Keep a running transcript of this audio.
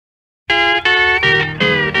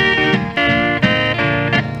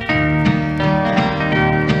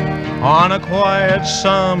On a quiet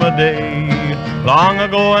summer day, long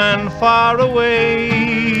ago and far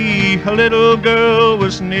away, a little girl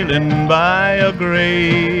was kneeling by a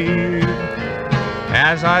grave.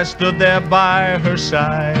 As I stood there by her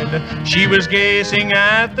side, she was gazing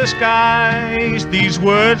at the skies. These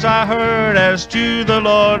words I heard as to the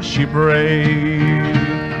Lord she prayed.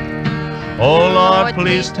 Oh Lord,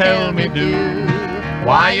 please tell me, do,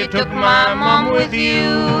 why you took my mom with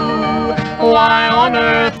you? Why on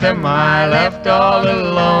earth am I left all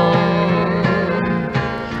alone?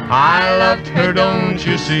 I loved her, don't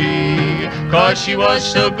you see, 'cause she was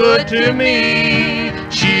so good to me.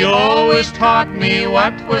 She always taught me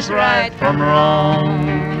what was right from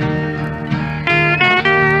wrong.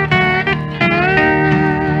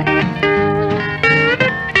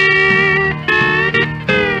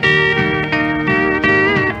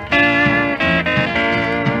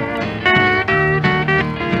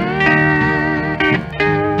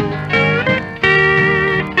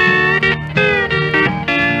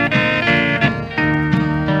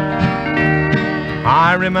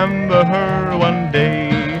 I remember her one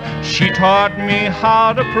day, she taught me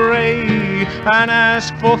how to pray and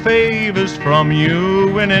ask for favors from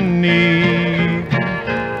you when in need.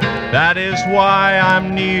 That is why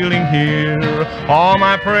I'm kneeling here. All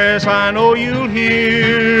my prayers I know you'll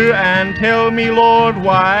hear, and tell me, Lord,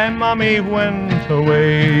 why Mommy went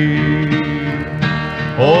away.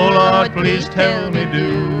 Oh Lord, please tell me,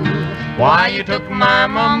 do, why you took my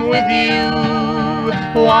mom with you?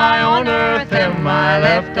 Why on earth am I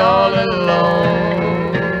left all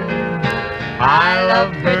alone? I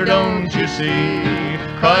loved her, don't you see,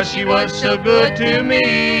 'cause she was so good to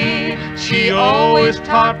me. She always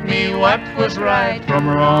taught me what was right from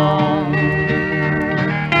wrong.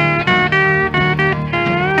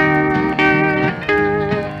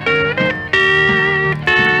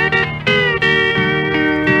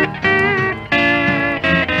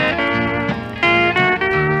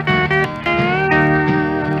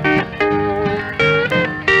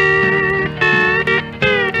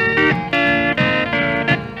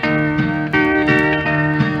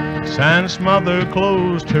 Since mother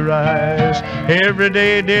closed her eyes, every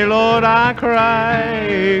day, dear Lord, I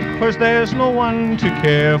cry, 'cause there's no one to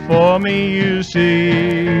care for me, you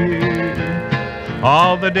see.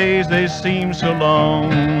 All the days they seem so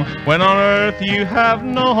long, when on earth you have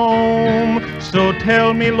no home. So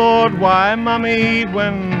tell me, Lord, why Mommy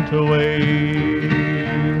went away.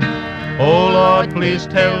 Oh Lord, please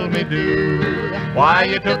tell me, do, why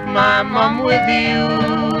you took my mom with you?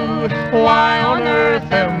 Why on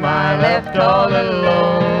earth am I left all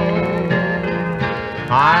alone?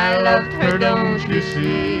 I loved her, don't you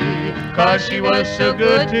see, 'cause she was so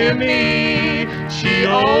good to me. She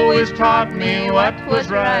always taught me what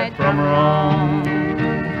was right from wrong.